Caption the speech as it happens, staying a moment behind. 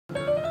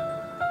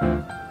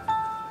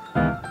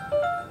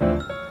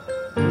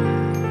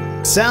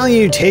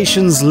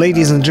Salutations,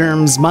 ladies and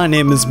germs, my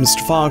name is Mr.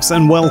 Fox,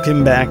 and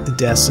welcome back to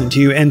Destiny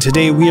 2, and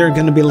today we are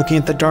going to be looking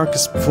at the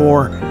Darkest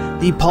Before,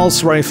 the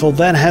pulse rifle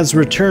that has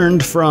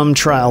returned from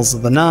Trials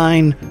of the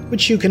Nine,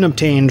 which you can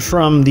obtain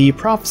from the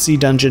Prophecy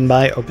Dungeon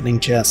by opening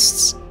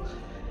chests.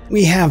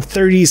 We have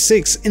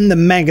 36 in the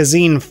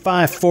magazine,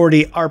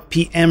 540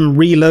 RPM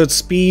reload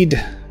speed,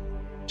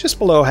 just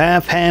below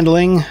half,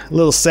 handling, a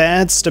little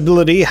sad,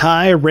 stability,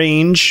 high,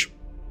 range,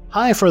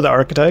 high for the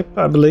archetype,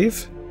 I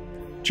believe.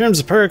 In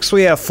terms of perks,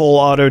 we have full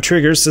auto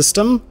trigger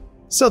system,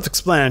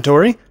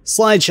 self-explanatory,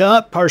 slide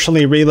shot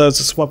partially reloads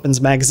its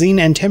weapon's magazine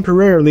and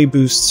temporarily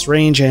boosts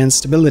range and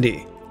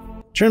stability.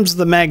 In terms of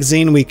the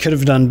magazine, we could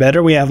have done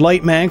better. We have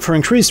light mag for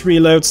increased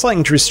reload, slight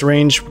increased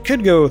range. We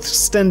could go with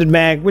extended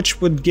mag,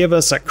 which would give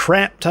us a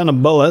crap ton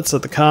of bullets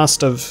at the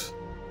cost of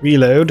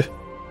reload.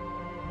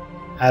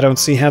 I don't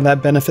see how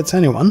that benefits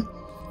anyone.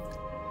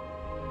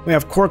 We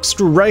have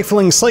corkscrew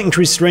rifling, slight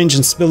increased range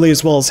and stability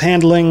as well as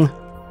handling.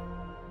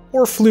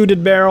 Or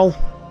fluted barrel,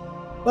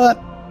 but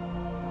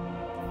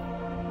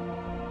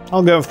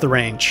I'll go with the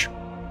range.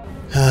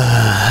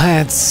 I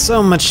had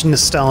so much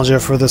nostalgia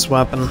for this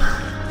weapon.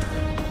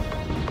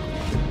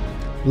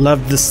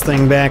 Loved this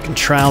thing back in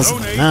Trials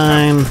of the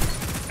Nine.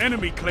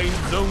 Enemy claimed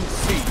Zone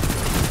C.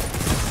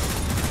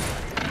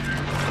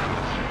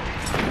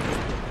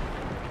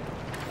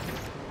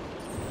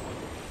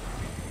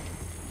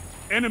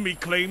 Enemy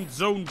claimed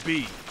Zone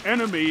B.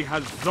 Enemy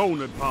has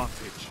zone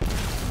advantage.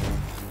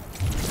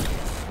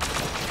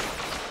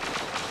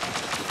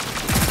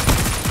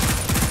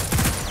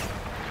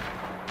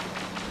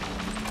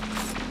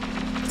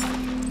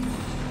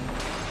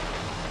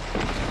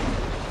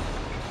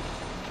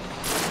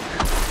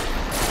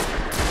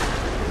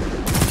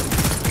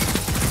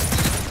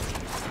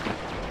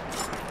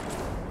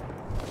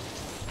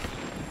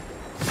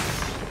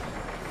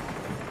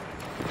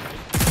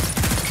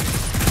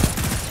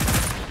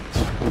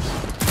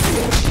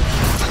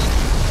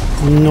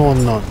 No,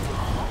 no, no.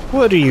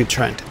 What are you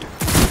trying to do?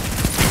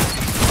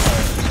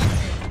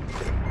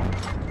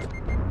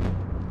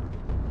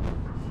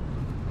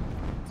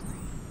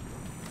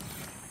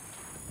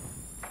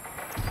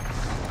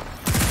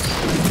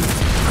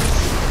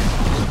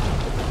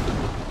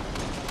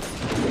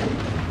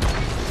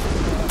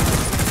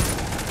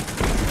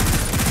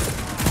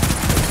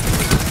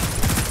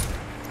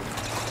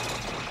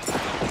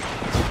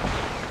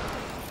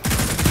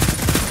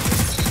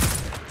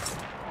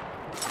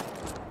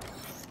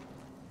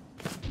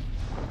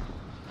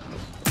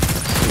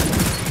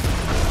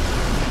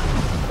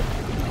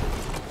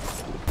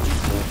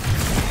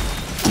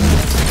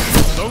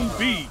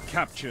 B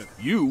captured.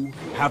 You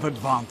have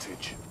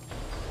advantage.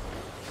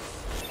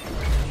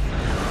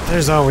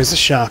 There's always a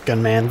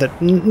shotgun, man,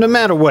 that no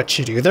matter what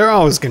you do, they're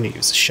always going to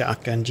use a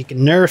shotgun. You can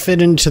nerf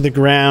it into the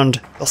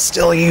ground, they'll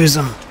still use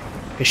them.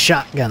 Because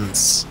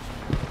shotguns.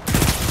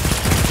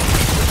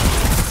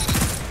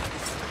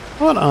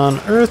 What on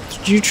earth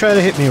did you try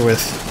to hit me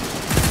with?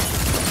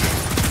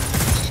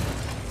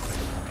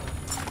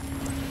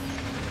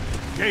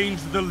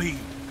 Gains the lead.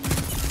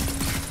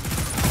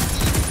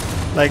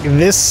 Like,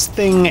 this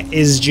thing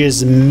is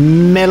just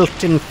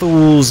melting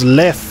fools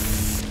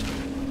left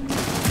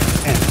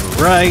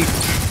and right.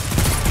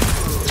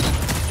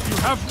 You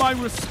have my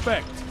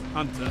respect,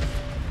 Hunter.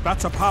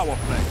 That's a power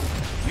play.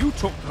 You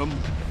took them,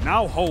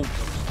 now hold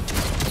them.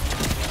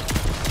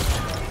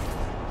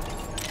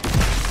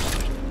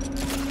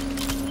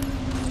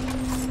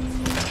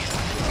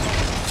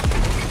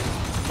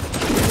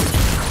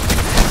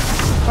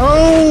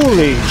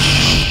 Holy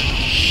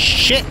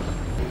shit!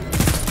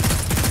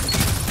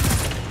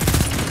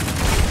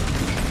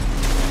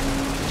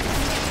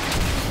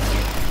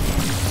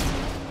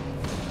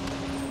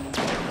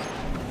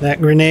 That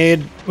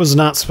grenade was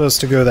not supposed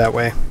to go that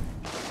way. It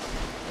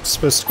was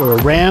supposed to go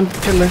around the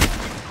pillar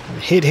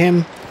and hit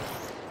him.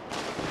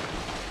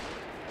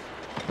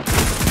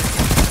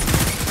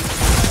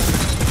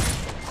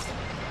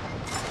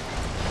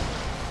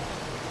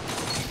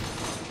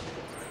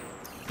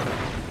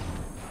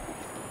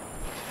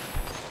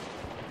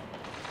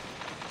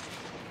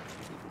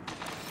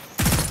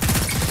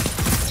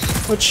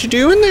 What you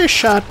doing there,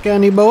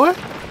 shotgunny boy?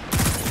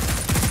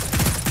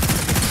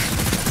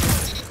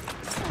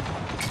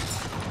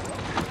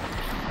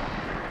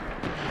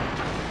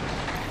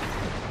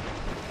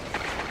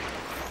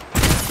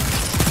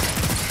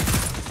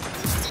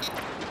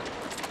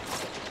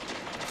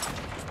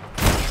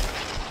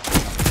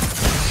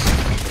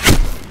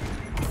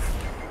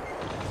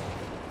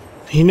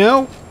 You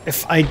know,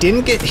 if I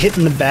didn't get hit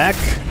in the back,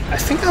 I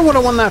think I would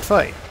have won that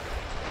fight.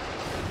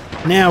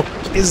 Now,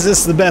 is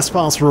this the best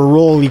possible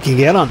roll you can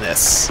get on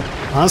this?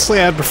 Honestly,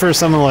 I'd prefer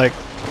something like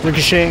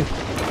Ricochet.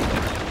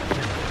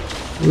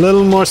 A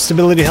little more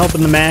stability help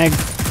in the mag.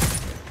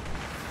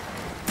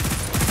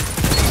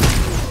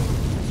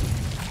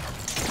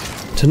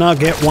 To not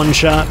get one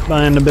shot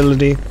by an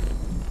ability.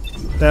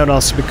 That would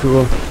also be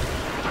cool.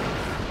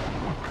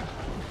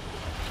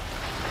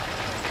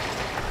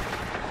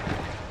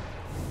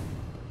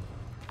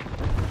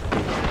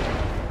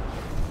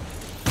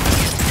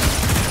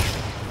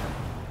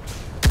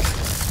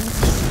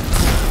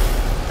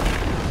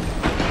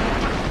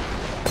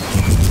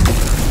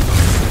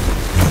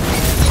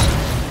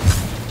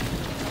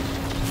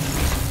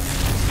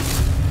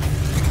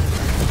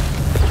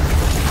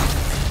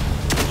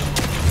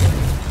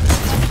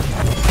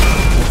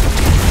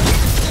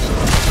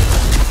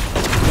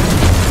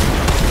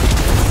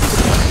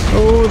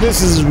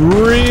 This is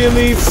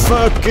really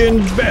fucking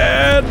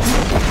bad.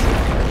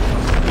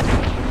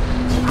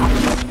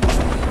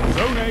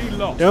 Zone A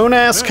lost. Don't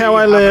ask how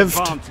I lived.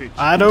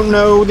 I don't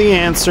know the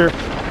answer.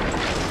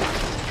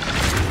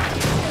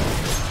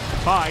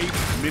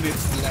 5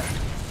 minutes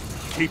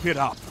left. Keep it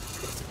up.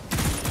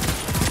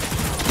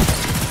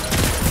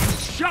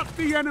 Shut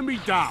the enemy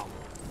down.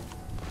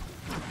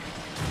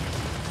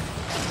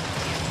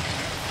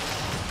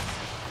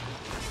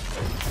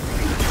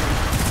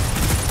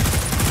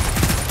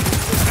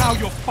 Now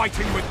you're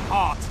fighting with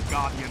heart,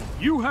 Guardian.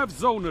 You have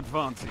zone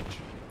advantage.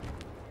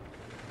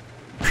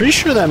 Pretty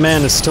sure that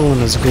man is still in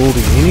his Goldie,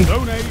 ain't he?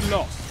 Zone A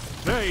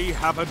lost. They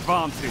have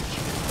advantage.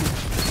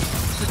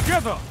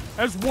 Together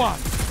as one.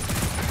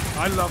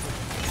 I love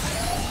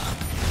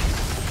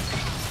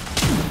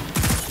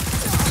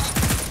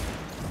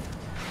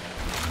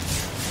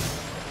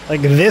it.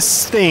 Like,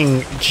 this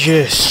thing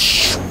just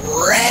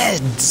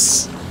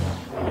shreds.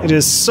 It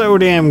is so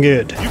damn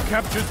good. You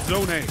captured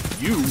Zone A.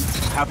 You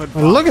have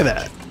advantage. Look at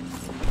that.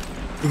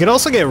 You could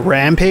also get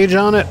Rampage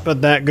on it,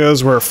 but that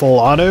goes where full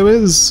auto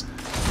is.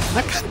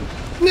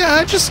 Yeah,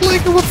 I just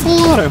like it with full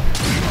auto.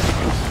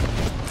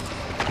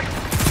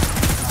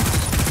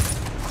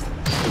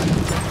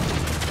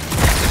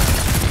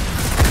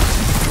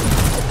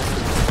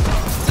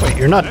 Wait,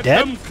 you're not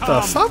dead?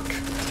 The fuck?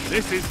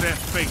 This is their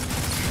fate.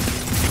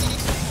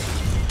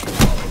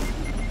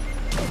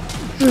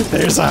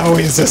 There's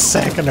always a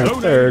second or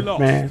third,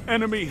 man.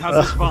 Enemy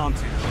has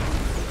advantage.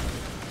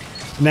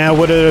 Now,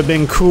 would it have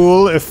been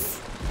cool if...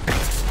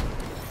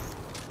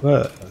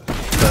 What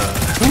the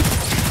heck?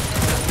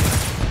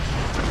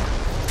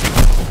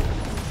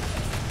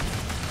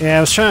 Yeah, I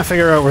was trying to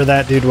figure out where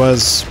that dude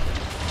was.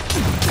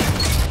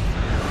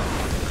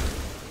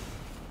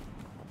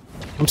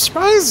 I'm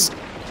surprised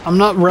I'm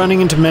not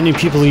running into many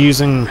people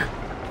using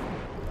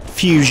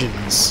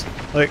fusions.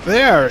 Like,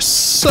 they are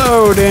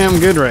so damn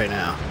good right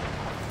now.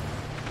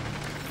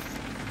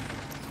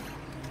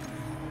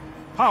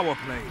 Power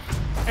play.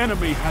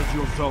 Enemy has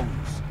your zones.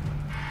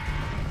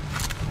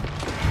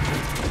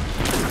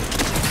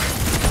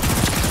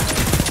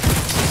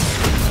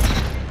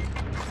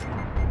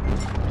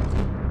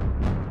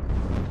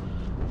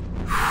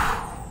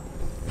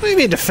 What do you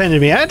mean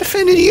defended me? I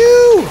defended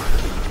you!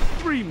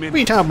 3 minutes. What are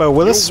you talking about,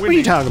 Willis? What are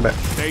you talking about?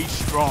 Stay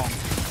strong.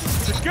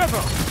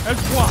 Together as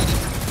one.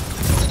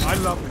 I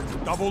love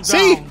it. Double down.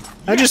 See?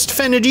 I just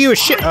defended you as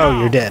shit. Oh,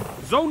 you're dead.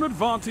 Zone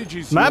advantage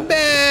is My yours.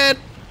 bad!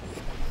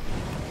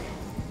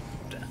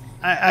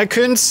 I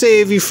couldn't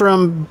save you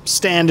from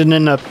standing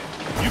in a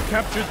You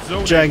captured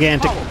Zone A.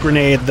 gigantic Power play.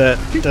 grenade that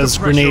Keep does the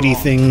pressure grenady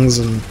on. things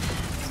and...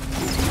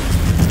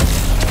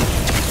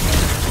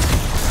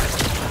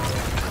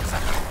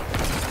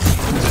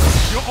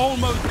 You're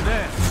almost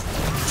there.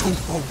 2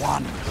 for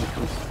 1.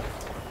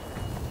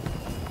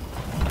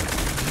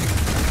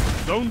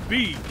 Zone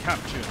B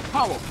captured.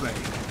 Power play.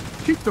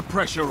 Keep the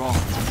pressure on.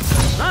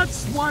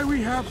 That's why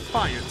we have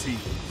fire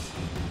teams.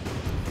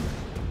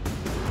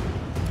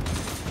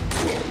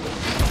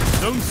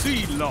 Zone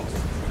C lost.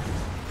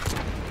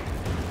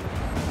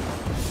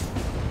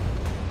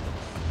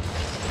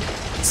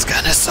 It's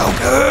gonna so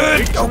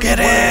good! Go get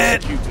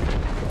it!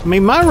 Executed. I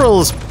mean, my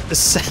role is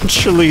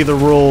essentially the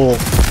role...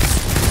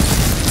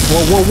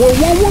 Whoa, whoa, whoa,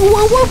 whoa, whoa,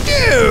 whoa, whoa,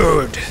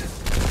 dude!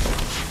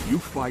 You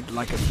fight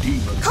like a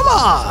demon. Come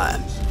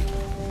on!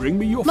 Bring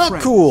me your Not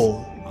friends.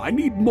 cool. I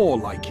need more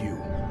like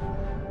you.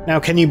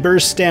 Now, can you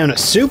burst down a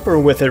super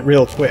with it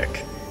real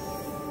quick?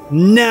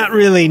 Not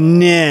really,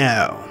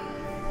 no.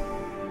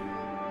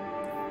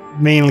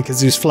 Mainly because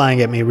he was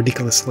flying at me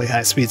ridiculously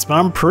high speeds, but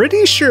I'm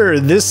pretty sure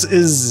this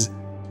is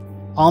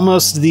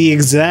almost the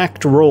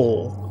exact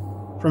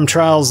roll from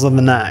Trials of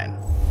the Nine.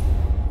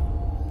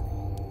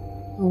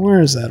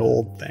 Where is that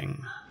old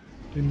thing?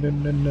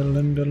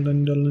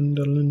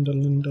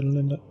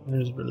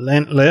 There's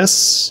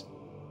Relentless.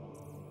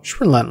 Wish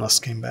Relentless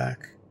came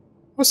back.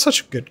 It was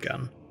such a good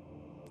gun.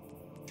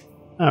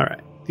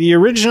 Alright. The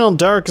original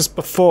Darkest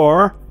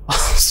Before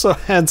also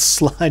had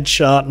slide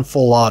shot and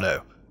full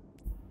auto.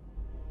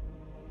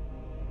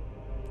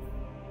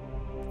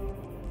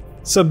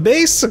 So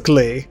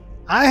basically,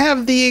 I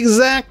have the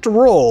exact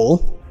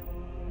roll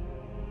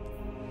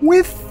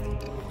with,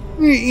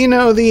 you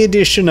know, the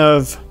addition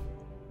of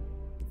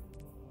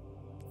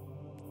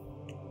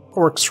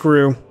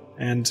corkscrew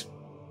and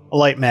a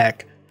light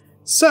mag.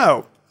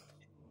 So,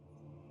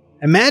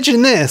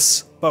 imagine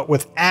this, but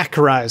with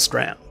accurized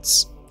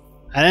rounds.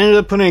 I ended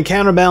up putting a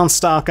counterbalance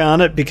stock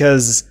on it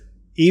because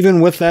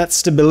even with that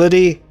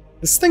stability,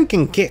 this thing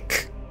can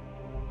kick.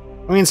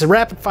 I mean, it's a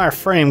rapid fire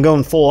frame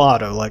going full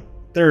auto, like,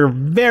 there are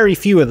very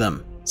few of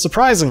them,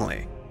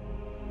 surprisingly.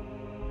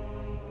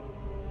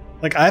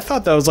 Like, I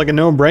thought that was like a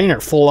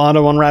no-brainer, full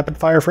auto on rapid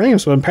fire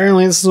frames, but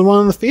apparently this is one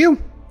of the few.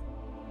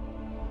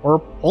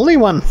 Or only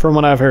one, from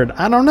what I've heard.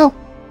 I don't know.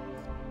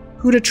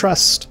 Who to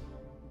trust?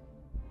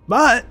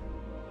 But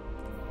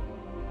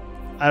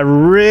I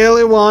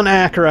really want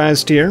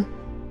accurized here.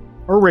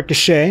 Or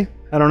ricochet.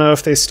 I don't know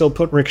if they still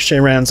put ricochet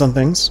rounds on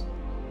things.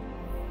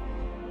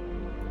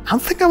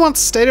 don't think I want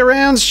steady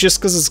rounds just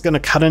because it's going to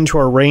cut into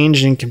our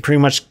range and can pretty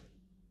much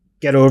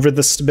get over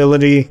the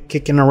stability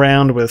kicking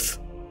around with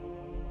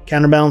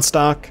counterbalance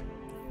stock.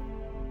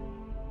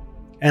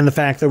 And the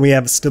fact that we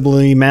have a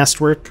stability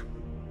masterwork.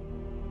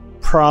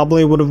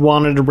 Probably would have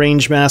wanted a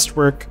range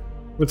masterwork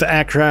with the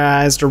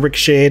accurized or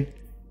ricocheted.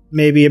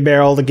 Maybe a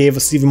barrel that gave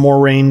us even more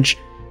range.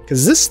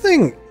 Because this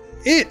thing,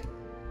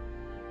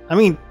 I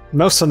mean,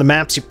 most of the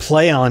maps you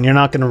play on, you're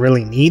not going to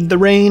really need the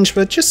range,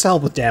 but just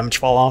help with damage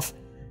fall off.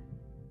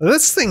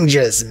 This thing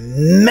just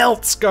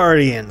melts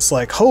Guardians,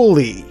 like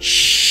holy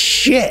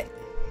shit.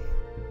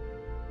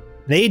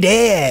 They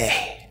did.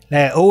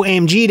 That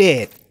OMG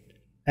did.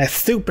 That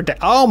super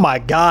oh my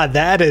god,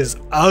 that is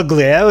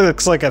ugly. That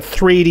looks like a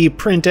 3D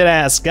printed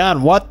ass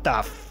gun. What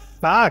the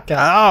fuck?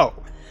 Oh.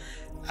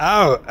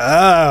 Oh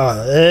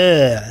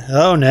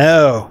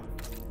no.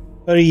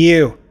 What are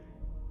you?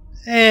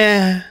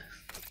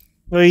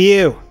 What are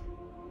you?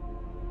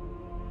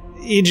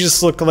 You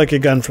just look like a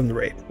gun from the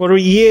raid. What are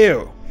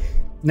you?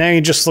 Now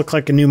you just look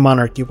like a new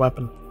monarchy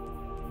weapon.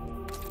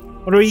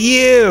 What are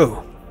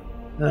you?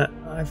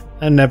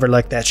 I never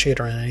liked that shade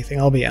or anything,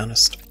 I'll be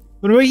honest.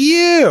 What about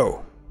you?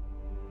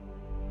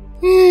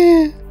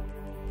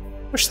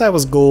 Wish that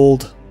was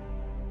gold.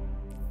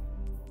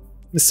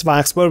 Mr.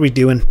 Fox, what are we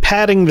doing?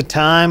 Padding the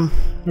time?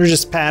 We're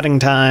just padding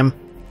time.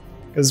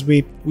 Because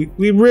we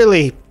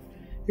really...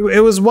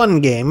 It was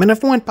one game, and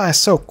it went by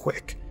so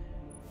quick.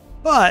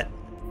 But,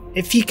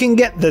 if you can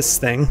get this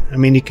thing, I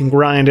mean, you can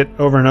grind it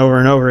over and over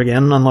and over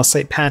again, unless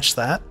they patch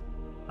that.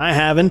 I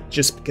haven't,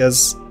 just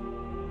because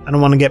I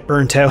don't want to get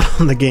burnt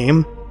out on the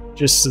game,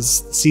 just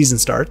as the season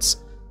starts.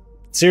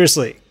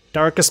 Seriously,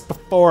 Darkest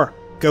Before,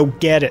 go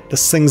get it.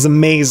 This thing's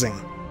amazing.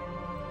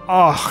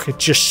 Oh, it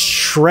just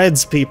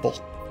shreds people.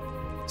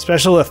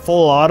 Especially with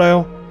full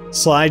auto,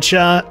 slide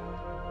shot.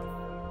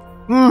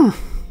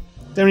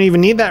 Don't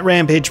even need that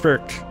Rampage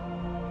perk.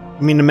 I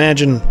mean,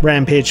 imagine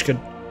Rampage could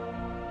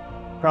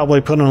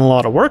probably put in a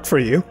lot of work for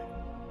you.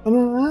 But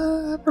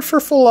I prefer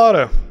full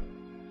auto.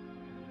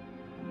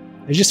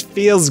 It just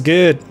feels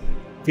good.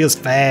 Feels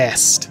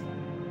fast.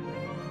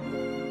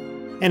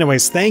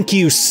 Anyways, thank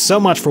you so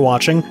much for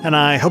watching, and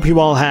I hope you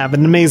all have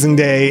an amazing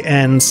day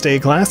and stay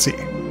classy.